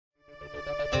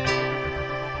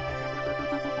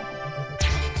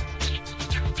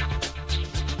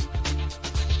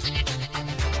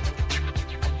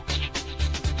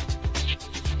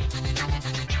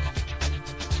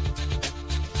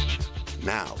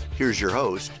Here's your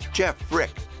host, Jeff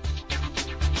Frick.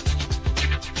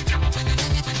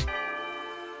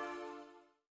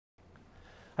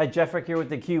 Hi, Jeff Frick here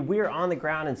with theCUBE. We are on the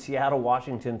ground in Seattle,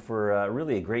 Washington for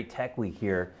really a great tech week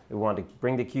here. We wanted to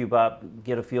bring theCUBE up,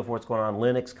 get a feel for what's going on.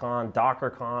 LinuxCon,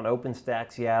 DockerCon,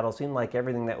 OpenStack Seattle. Seemed like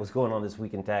everything that was going on this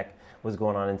week in tech was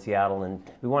going on in Seattle. And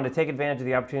we wanted to take advantage of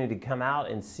the opportunity to come out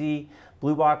and see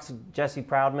Blue Box, Jesse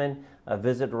Proudman,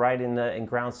 visit right in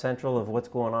ground central of what's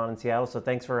going on in Seattle. So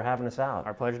thanks for having us out.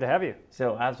 Our pleasure to have you.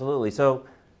 So absolutely. So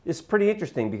it's pretty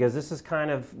interesting because this is kind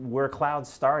of where cloud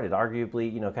started.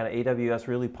 Arguably, kind of AWS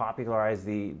really popularized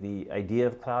the idea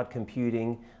of cloud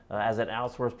computing as an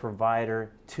outsourced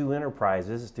provider to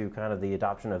enterprises through kind of the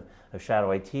adoption of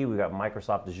Shadow IT. We've got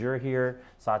Microsoft Azure here.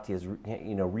 Satya is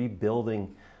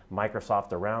rebuilding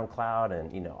Microsoft around cloud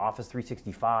and Office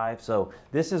 365. So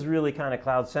this is really kind of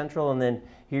cloud central. And then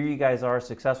here you guys are, a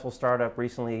successful startup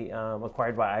recently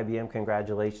acquired by IBM.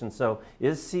 Congratulations. So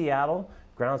is Seattle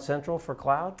ground central for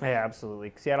cloud? Yeah,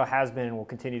 absolutely. Seattle has been and will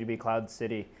continue to be cloud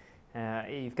city.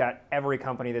 You've got every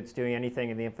company that's doing anything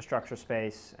in the infrastructure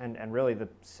space and really the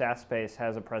SaaS space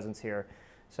has a presence here.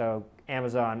 So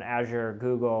Amazon, Azure,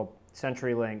 Google,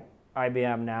 CenturyLink,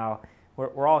 IBM now,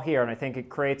 we're all here, and I think it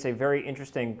creates a very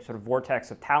interesting sort of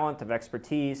vortex of talent, of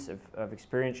expertise, of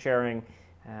experience sharing,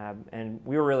 and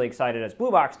we were really excited as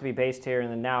Blue Box to be based here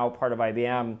and then now part of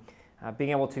IBM.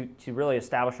 Being able to really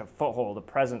establish a foothold, a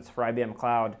presence for IBM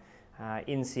Cloud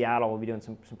in Seattle. We'll be doing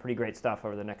some pretty great stuff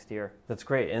over the next year. That's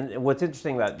great. And what's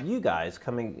interesting about you guys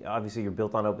coming, obviously you're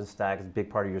built on OpenStack, it's a big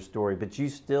part of your story, but you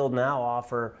still now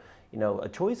offer a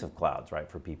choice of clouds, right,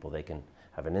 for people. They can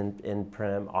have an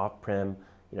in-prem, off-prem.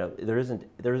 There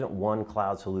isn't one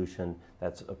cloud solution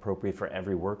that's appropriate for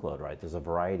every workload, right? There's a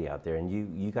variety out there, and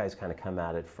you guys kind of come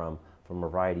at it from a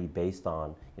variety based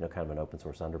on kind of an open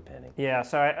source underpinning. Yeah,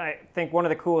 so I think one of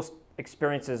the coolest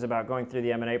experiences about going through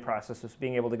the M&A process was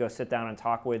being able to go sit down and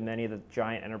talk with many of the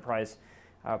giant enterprise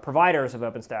providers of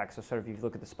OpenStack. So sort of if you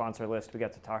look at the sponsor list, we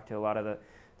got to talk to a lot of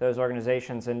those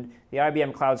organizations, and the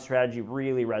IBM cloud strategy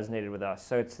really resonated with us.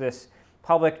 So it's this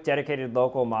public, dedicated,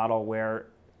 local model where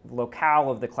locale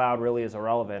of the cloud really is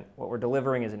irrelevant. What we're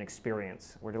delivering is an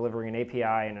experience. We're delivering an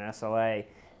API and an SLA.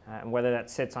 And whether that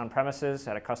sits on premises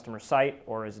at a customer site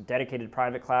or as a dedicated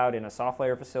private cloud in a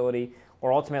SoftLayer facility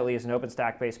or ultimately as an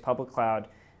OpenStack-based public cloud,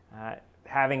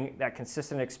 having that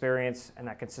consistent experience and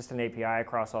that consistent API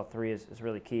across all three is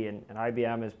really key. And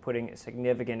IBM is putting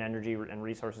significant energy and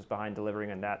resources behind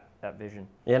delivering on that vision.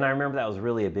 Yeah, and I remember that was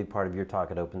really a big part of your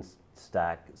talk at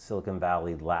OpenStack Silicon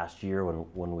Valley last year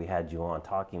when we had you on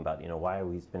talking about, why are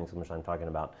we spending so much time talking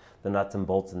about the nuts and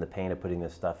bolts and the pain of putting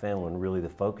this stuff in when really the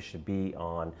focus should be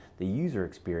on the user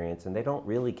experience, and they don't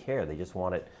really care. They just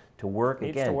want it to work.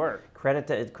 It needs to work. Credit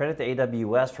to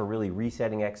AWS for really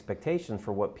resetting expectations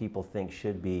for what people think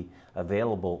should be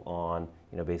available on,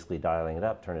 basically dialing it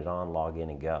up, turn it on, log in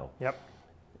and go. Yep.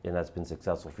 And that's been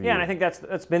successful for you. Yeah, and I think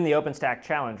that's been the OpenStack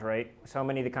challenge, right? So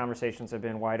many of the conversations have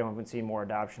been, why don't we see more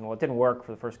adoption? Well, it didn't work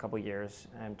for the first couple of years,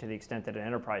 to the extent that an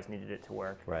enterprise needed it to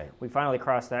work. Right. We finally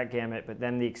crossed that gamut, but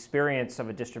then the experience of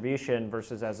a distribution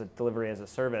versus as a delivery as a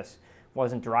service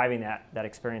wasn't driving that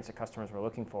experience that customers were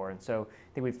looking for. And so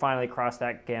I think we've finally crossed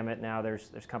that gamut now.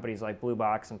 There's companies like Blue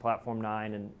Box and Platform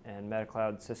 9 and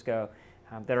MetaCloud, Cisco,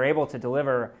 that are able to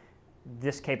deliver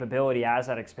this capability as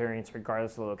that experience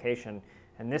regardless of the location.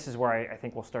 And this is where I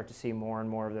think we'll start to see more and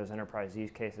more of those enterprise use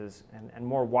cases and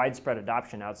more widespread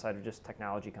adoption outside of just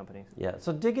technology companies. Yeah,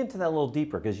 so dig into that a little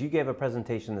deeper, because you gave a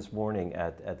presentation this morning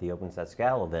at the OpenStack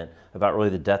Seattle event about really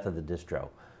the death of the distro.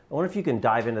 I wonder if you can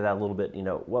dive into that a little bit.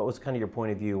 What was kind of your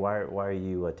point of view? Why are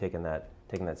you taking that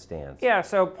stance? Yeah,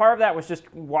 so part of that was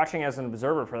just watching as an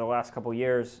observer for the last couple of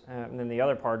years, and then the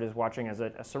other part is watching as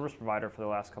a service provider for the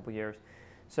last couple of years.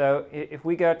 So if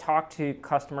we go talk to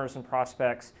customers and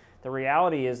prospects, the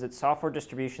reality is that software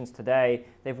distributions today,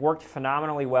 they've worked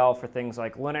phenomenally well for things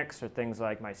like Linux or things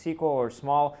like MySQL or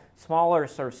smaller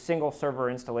sort of single server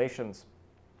installations.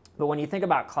 But when you think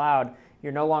about cloud,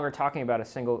 you're no longer talking about a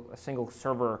single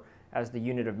server as the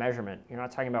unit of measurement. You're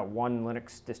not talking about one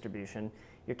Linux distribution.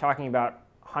 You're talking about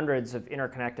hundreds of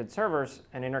interconnected servers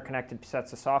and interconnected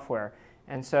sets of software.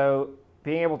 And so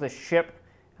being able to ship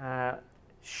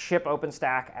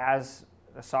OpenStack as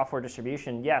a software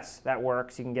distribution, yes, that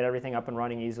works. You can get everything up and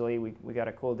running easily. We got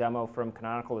a cool demo from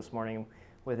Canonical this morning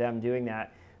with them doing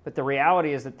that. But the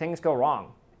reality is that things go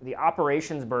wrong. The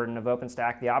operations burden of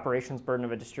OpenStack, the operations burden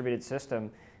of a distributed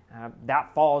system,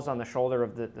 that falls on the shoulder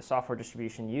of the software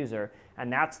distribution user,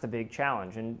 and that's the big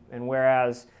challenge. And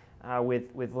whereas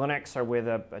with Linux or with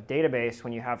a database,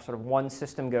 when you have sort of one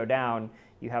system go down,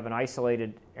 you have an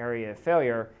isolated area of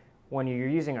failure. when you're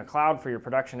using a cloud for your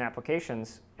production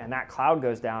applications and that cloud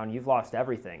goes down, you've lost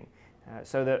everything.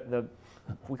 So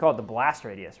we call it the blast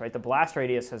radius, right? The blast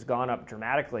radius has gone up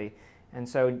dramatically. And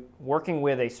so working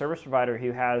with a service provider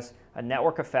who has a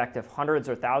network effect of hundreds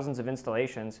or thousands of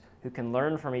installations, who can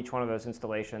learn from each one of those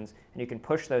installations, and you can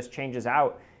push those changes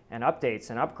out and updates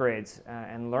and upgrades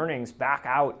and learnings back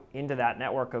out into that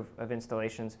network of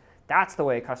installations, that's the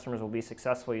way customers will be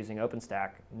successful using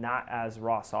OpenStack, not as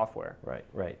raw software. Right,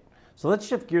 right. So let's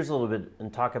shift gears a little bit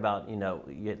and talk about, you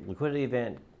get Liquidity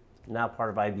Event, now part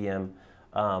of IBM,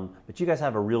 but you guys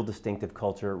have a real distinctive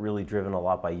culture, really driven a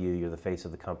lot by you. You're the face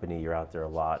of the company, you're out there a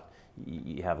lot,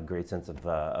 you have a great sense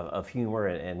of humor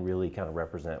and really kind of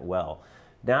represent well.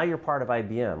 Now you're part of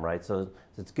IBM, right? So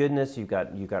it's goodness, you've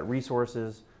got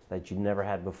resources that you never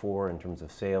had before in terms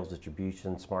of sales,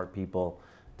 distribution, smart people,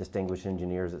 distinguished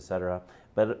engineers, et cetera.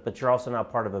 But you're also now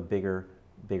part of a bigger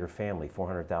family,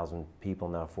 400,000 people,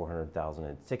 now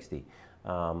 400,060.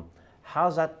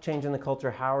 How's that changing the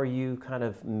culture? How are you kind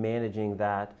of managing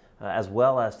that, as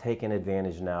well as taking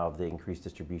advantage now of the increased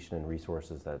distribution and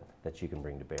resources that you can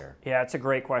bring to bear? Yeah, it's a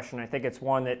great question. I think it's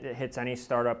one that hits any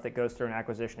startup that goes through an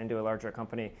acquisition into a larger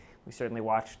company. We certainly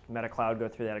watched MetaCloud go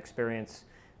through that experience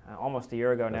almost a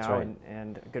year ago now, right.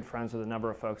 and good friends with a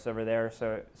number of folks over there.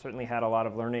 So it certainly had a lot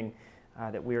of learning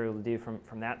that we were able to do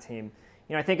from that team.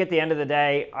 I think at the end of the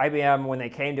day, IBM, when they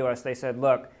came to us, they said,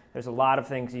 look, there's a lot of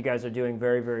things you guys are doing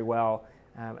very, very well,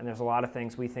 and there's a lot of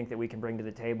things we think that we can bring to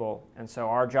the table. And so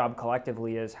our job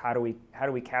collectively is how do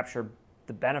we capture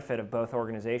the benefit of both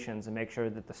organizations and make sure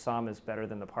that the sum is better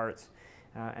than the parts.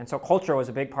 And so culture was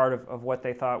a big part of what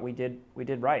they thought we did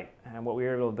right. And what we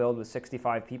were able to build with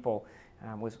 65 people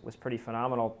was pretty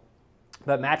phenomenal.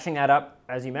 But matching that up,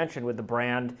 as you mentioned, with the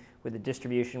brand, with the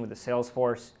distribution, with the sales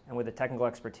force, and with the technical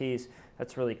expertise,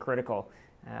 that's really critical.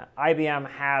 IBM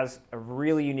has a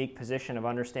really unique position of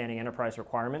understanding enterprise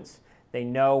requirements. They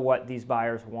know what these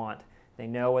buyers want. They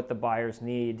know what the buyers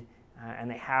need, and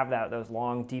they have those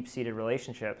long, deep-seated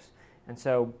relationships. And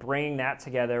so bringing that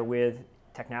together with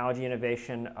technology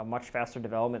innovation, a much faster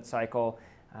development cycle,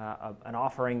 an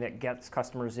offering that gets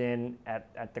customers in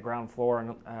at the ground floor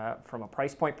and from a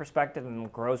price point perspective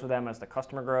and grows with them as the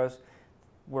customer grows,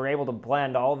 we're able to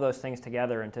blend all of those things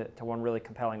together into one really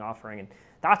compelling offering. And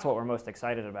that's what we're most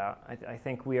excited about. I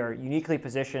think we are uniquely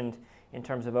positioned in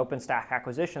terms of OpenStack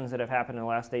acquisitions that have happened in the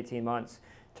last 18 months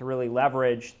to really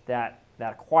leverage that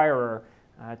acquirer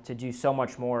to do so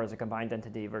much more as a combined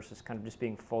entity versus kind of just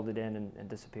being folded in and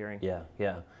disappearing. Yeah,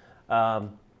 yeah.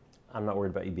 I'm not worried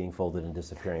about you being folded and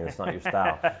disappearing. That's not your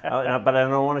style. But I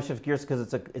don't want to shift gears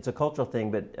because it's a cultural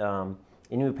thing. But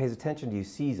anyone who pays attention to you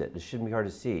sees it. It shouldn't be hard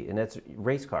to see. And that's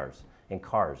race cars and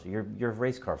cars. You're a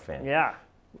race car fan. Yeah.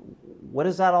 What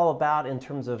is that all about in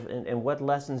terms of, and what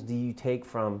lessons do you take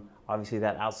from obviously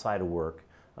that outside of work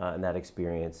and that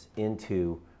experience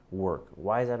into work?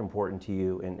 Why is that important to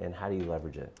you, and how do you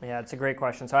leverage it? Yeah, it's a great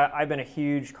question. So I've been a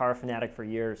huge car fanatic for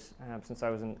years, since I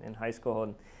was in high school,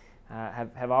 and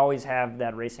have always had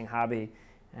that racing hobby.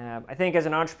 I think as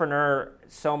an entrepreneur,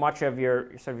 so much of your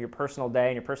personal day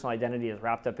and your personal identity is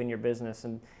wrapped up in your business,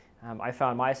 and I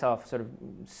found myself sort of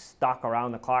stuck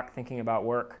around the clock thinking about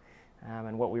work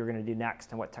and what we were going to do next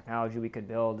and what technology we could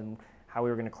build and how we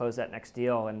were going to close that next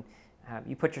deal. And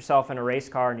you put yourself in a race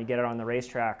car and you get it on the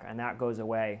racetrack, and that goes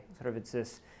away.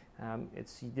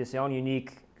 It's this own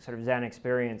unique sort of Zen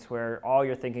experience where all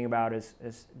you're thinking about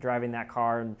is driving that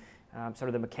car and sort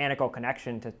of the mechanical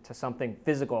connection to something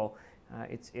physical.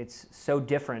 It's so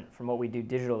different from what we do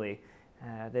digitally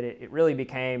that it really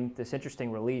became this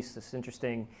interesting release, this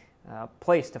interesting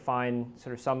place to find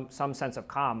sort of some sense of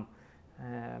calm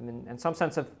and some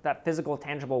sense of that physical,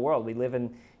 tangible world. We live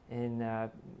in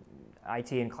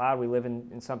IT and cloud. We live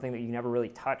in something that you never really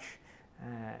touch,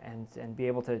 and be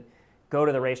able to go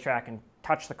to the racetrack and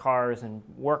touch the cars and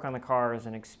work on the cars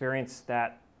and experience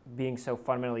that being so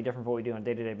fundamentally different from what we do on a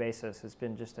day-to-day basis has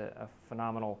been just a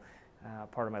phenomenal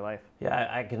part of my life. Yeah,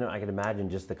 I can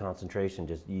imagine just the concentration.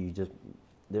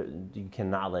 You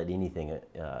cannot let anything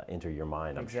enter your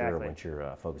mind, I'm sure, once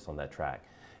you're focused on that track.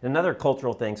 And another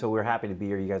cultural thing, so we're happy to be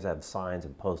here. You guys have signs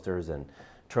and posters and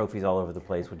trophies all over the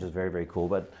place, which is very, very cool.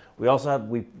 But we also have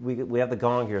we have the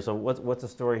gong here. So what's the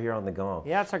story here on the gong?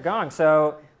 Yeah, it's our gong.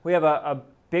 So we have a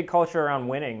big culture around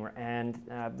winning, and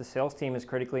the sales team is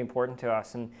critically important to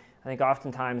us. And I think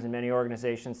oftentimes in many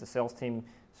organizations, the sales team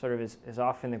sort of is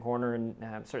off in the corner, and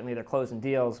certainly they're closing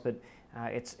deals, but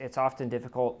it's often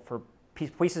difficult for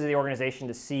pieces of the organization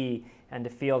to see and to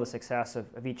feel the success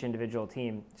of each individual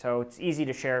team. So it's easy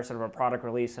to share sort of a product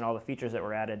release and all the features that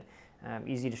were added,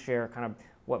 easy to share kind of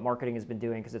what marketing has been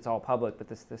doing because it's all public, but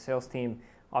the sales team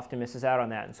often misses out on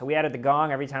that. And so we added the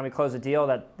gong. Every time we close a deal,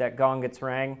 that gong gets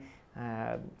rang.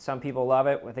 Some people love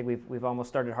it. I think we've almost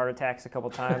started heart attacks a couple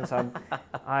times.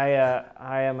 I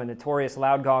am a notorious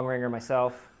loud gong ringer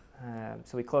myself.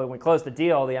 So when we closed the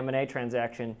deal, the M&A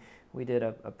transaction, we did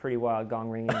a pretty wild gong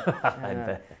ringing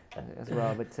as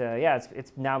well. But yeah,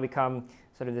 it's now become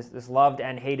sort of this loved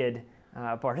and hated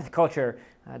part of the culture,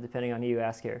 depending on who you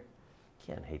ask here.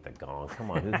 Can't hate the gong.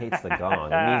 Come on, who hates the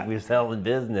gong? It means we're selling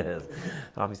business.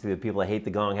 Obviously, the people that hate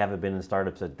the gong haven't been in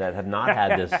startups that have not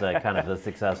had this kind of a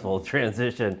successful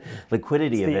transition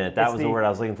liquidity event. That was the word I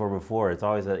was looking for before. It's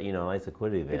always a nice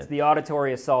liquidity event. It's the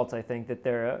auditory assault, I think, that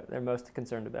they're most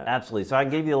concerned about. Absolutely. So I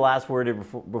can give you the last word here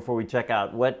before we check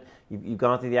out. You've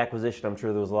gone through the acquisition. I'm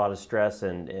sure there was a lot of stress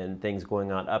and things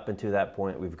going on up until that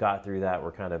point. We've got through that.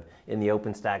 We're kind of in the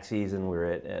OpenStack season. We're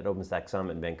at OpenStack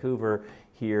Summit in Vancouver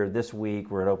here this week.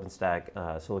 We're at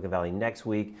OpenStack Silicon Valley next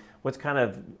week. What's kind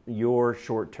of your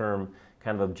short-term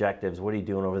kind of objectives? What are you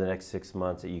doing over the next 6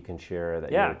 months that you can share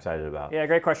that you're excited about? Yeah,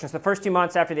 great question. So the first 2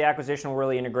 months after the acquisition were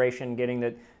really integration, getting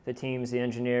the teams, the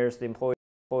engineers, the employees